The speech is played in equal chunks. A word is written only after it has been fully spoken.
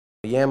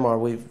Yanmar,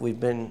 we've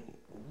been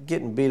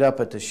getting beat up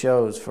at the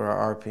shows for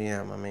our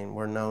RPM. I mean,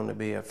 we're known to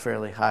be a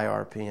fairly high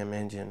RPM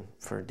engine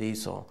for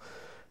diesel,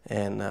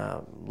 and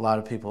a lot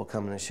of people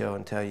come in the show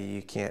and tell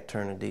you can't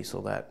turn a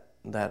diesel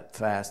that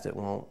fast. It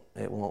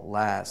won't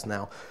last.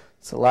 Now,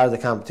 so a lot of the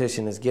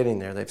competition is getting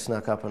there. They've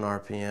snuck up an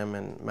RPM,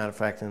 and matter of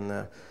fact,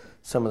 in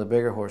some of the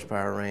bigger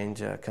horsepower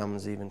range,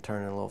 Cummins even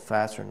turning a little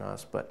faster than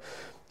us. But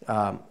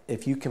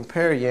if you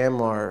compare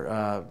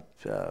Yanmar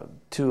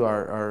to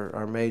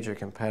our major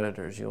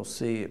competitors, you'll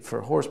see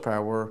for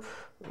horsepower, we're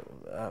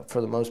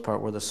for the most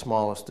part, we're the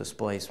smallest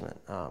displacement.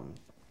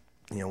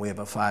 You know, we have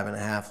a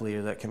 5.5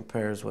 liter that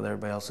compares with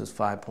everybody else's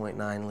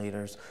 5.9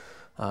 liters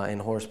in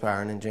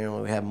horsepower, and in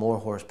general, we have more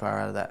horsepower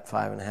out of that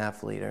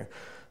 5.5 liter.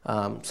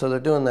 So they're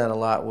doing that a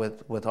lot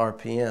with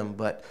RPM,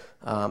 but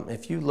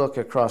if you look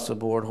across the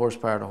board,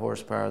 horsepower to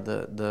horsepower,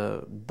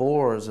 the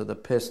bores of the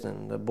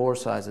piston, the bore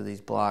size of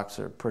these blocks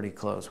are pretty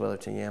close, whether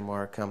it's a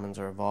Yanmar, Cummins,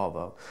 or a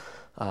Volvo.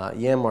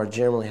 Yanmar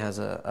generally has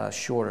a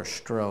shorter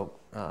stroke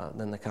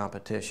than the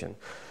competition.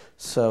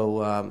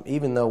 So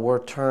even though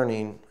we're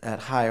turning at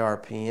high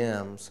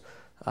RPMs,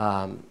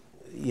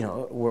 you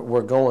know,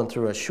 we're going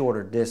through a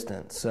shorter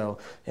distance. So,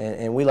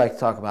 and we like to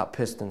talk about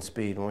piston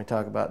speed. When we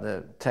talk about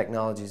the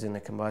technologies in the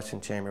combustion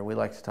chamber, we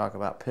like to talk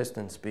about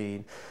piston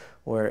speed,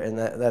 and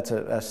that's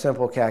a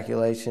simple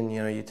calculation.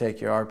 You know, you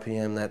take your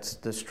RPM, that's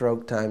the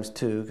stroke times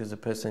 2, because the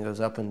piston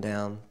goes up and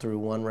down through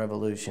 1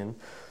 revolution.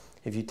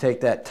 If you take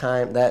that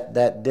time,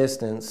 that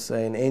distance,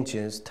 say in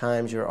inches,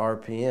 times your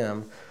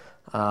RPM,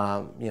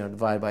 you know,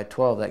 divided by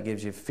 12, that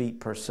gives you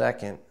feet per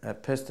second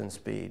at piston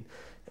speed.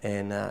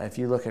 And if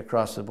you look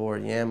across the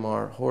board,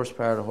 Yanmar,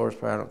 horsepower to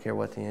horsepower, I don't care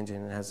what the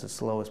engine, it has the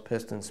slowest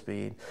piston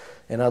speed.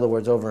 In other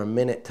words, over a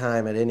minute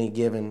time at any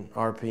given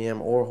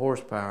RPM or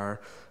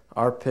horsepower,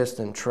 our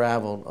piston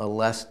traveled a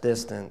less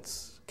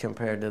distance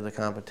compared to the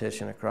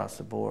competition across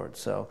the board.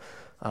 So,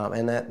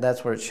 and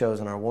that's where it shows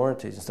in our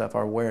warranties and stuff.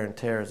 Our wear and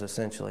tear is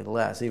essentially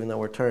less. Even though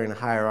we're turning a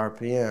higher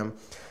RPM,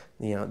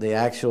 you know, the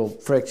actual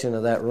friction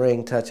of that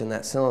ring touching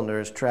that cylinder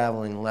is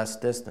traveling less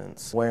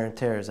distance. Wear and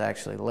tear is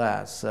actually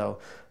less. So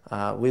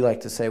we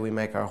like to say we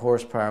make our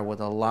horsepower with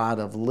a lot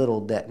of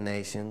little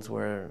detonations,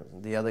 where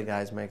the other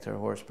guys make their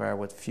horsepower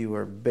with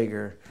fewer,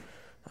 bigger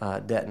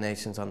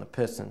detonations on the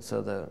piston.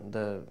 So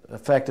the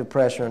effective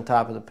pressure on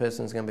top of the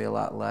piston is going to be a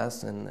lot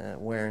less,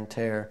 and wear and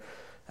tear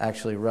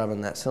actually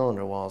rubbing that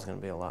cylinder wall is going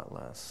to be a lot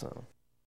less. So.